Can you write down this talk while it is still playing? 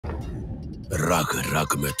रग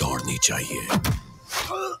रग में दौड़नी चाहिए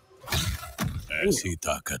ऐसी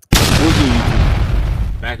ताकत.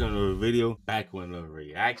 Back on the video, back on the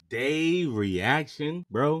reaction,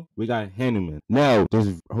 bro. We got Hanuman. Now,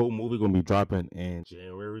 this whole movie gonna be dropping in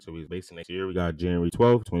January, so it's based next year. We got January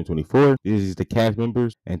 12th, 2024. This is the cast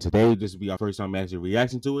members, and today this will be our first time actually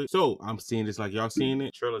reacting to it. So I'm seeing this like y'all seeing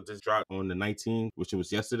it. Trailer just dropped on the 19th, which it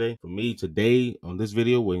was yesterday. For me, today on this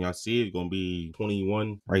video, when y'all see it, it's gonna be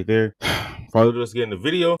 21 right there. Follow us get in the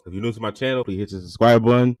video. If you're new to my channel, please hit the subscribe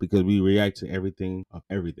button because we react to everything of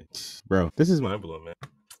everything. Bro, this is my envelope, man.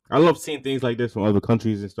 I love seeing things like this from other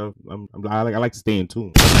countries and stuff. I like to stay in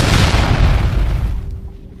tune.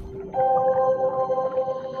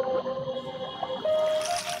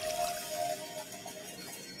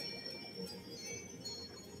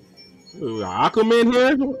 Aquaman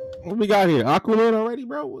here? What we got here? Aquaman already,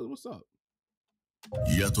 bro? What's up?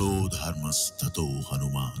 Yato dharmas tato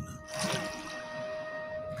Hanuman.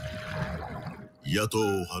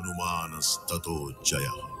 Yato Hanumanas tato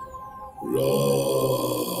jaya.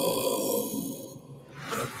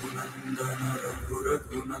 Raghunandana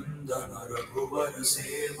Raghunandana Raghuvar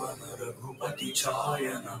Sevana Raghupati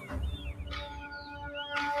Chayana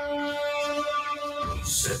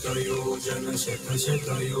Shatayojana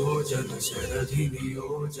Shatashatayojana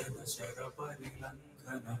Sharadhiniyojana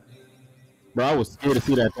Sharaparilankhana. Bro, I was scared to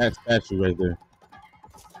see that statue right there.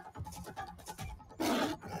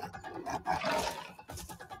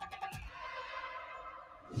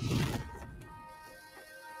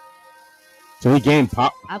 So he gained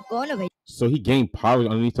pop. So he gained power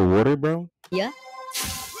underneath the water, bro? Yeah.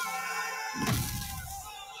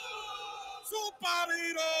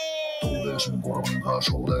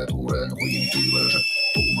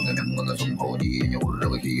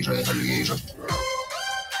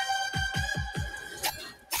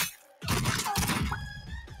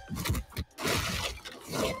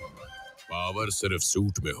 Power सिर्फ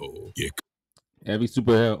suit में हो ये Every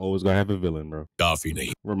superhero always gonna have a villain, bro. काफी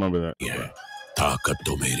नहीं. Remember that. ये ताकत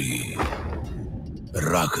तो मेरी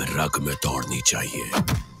रग रग में दौड़नी चाहिए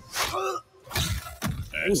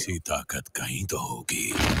ऐसी ताकत कहीं तो होगी.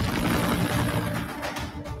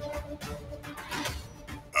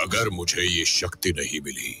 अगर मुझे ये शक्ति नहीं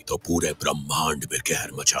मिली तो पूरे ब्रह्मांड में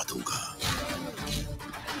कहर मचा दूंगा.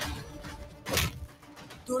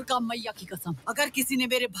 दुर्गा मैया की कसम, अगर किसी ने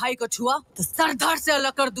मेरे भाई को छुआ तो सरदार से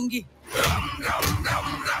अलग कर दूंगी.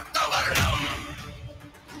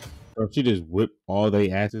 Bro, she just whipped all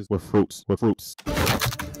their asses with fruits.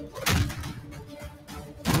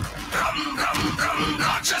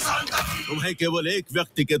 तुम्हें केवल एक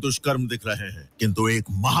व्यक्ति के दुष्कर्म दिख रहे हैं, किंतु एक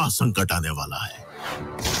महासंकट आने वाला है.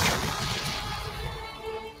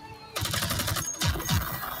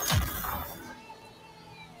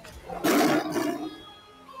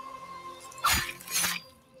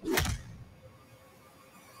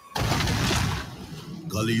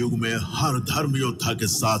 कलयुग में हर धर्म योद्धा के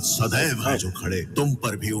साथ सदैव है जो खड़े, तुम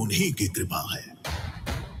पर भी उन्हीं की कृपा है.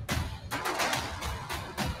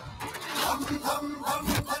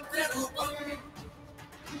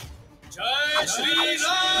 जय Shri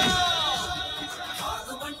Ram.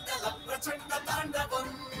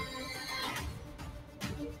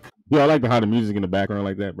 Yeah, I like how the music in the background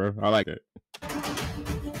like that, bro. I like it.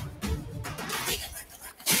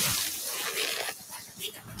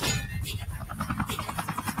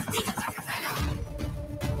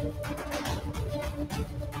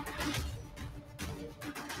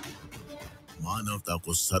 मानवता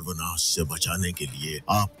को सर्वनाश से बचाने के लिए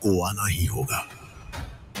आपको आना ही होगा.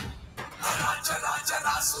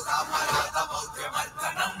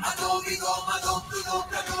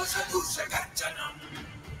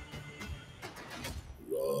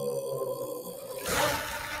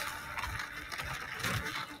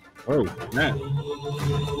 Oh, man.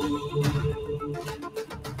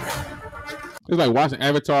 It's like watching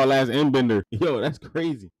Avatar Last Airbender. Yo, that's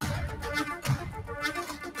crazy.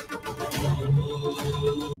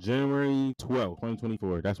 January 12th,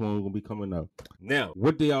 2024. That's when we're gonna be coming up. Now,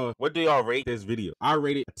 what do y'all rate this video? I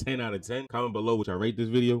rate it a 10 out of 10. Comment below what y'all rate this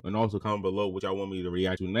video, and also comment below what y'all want me to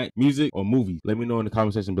react to next. Music or movies. Let me know in the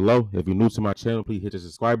comment section below. If you're new to my channel, please hit the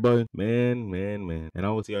subscribe button. Man. And I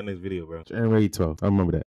will see y'all next video, bro. January 12th. I remember that.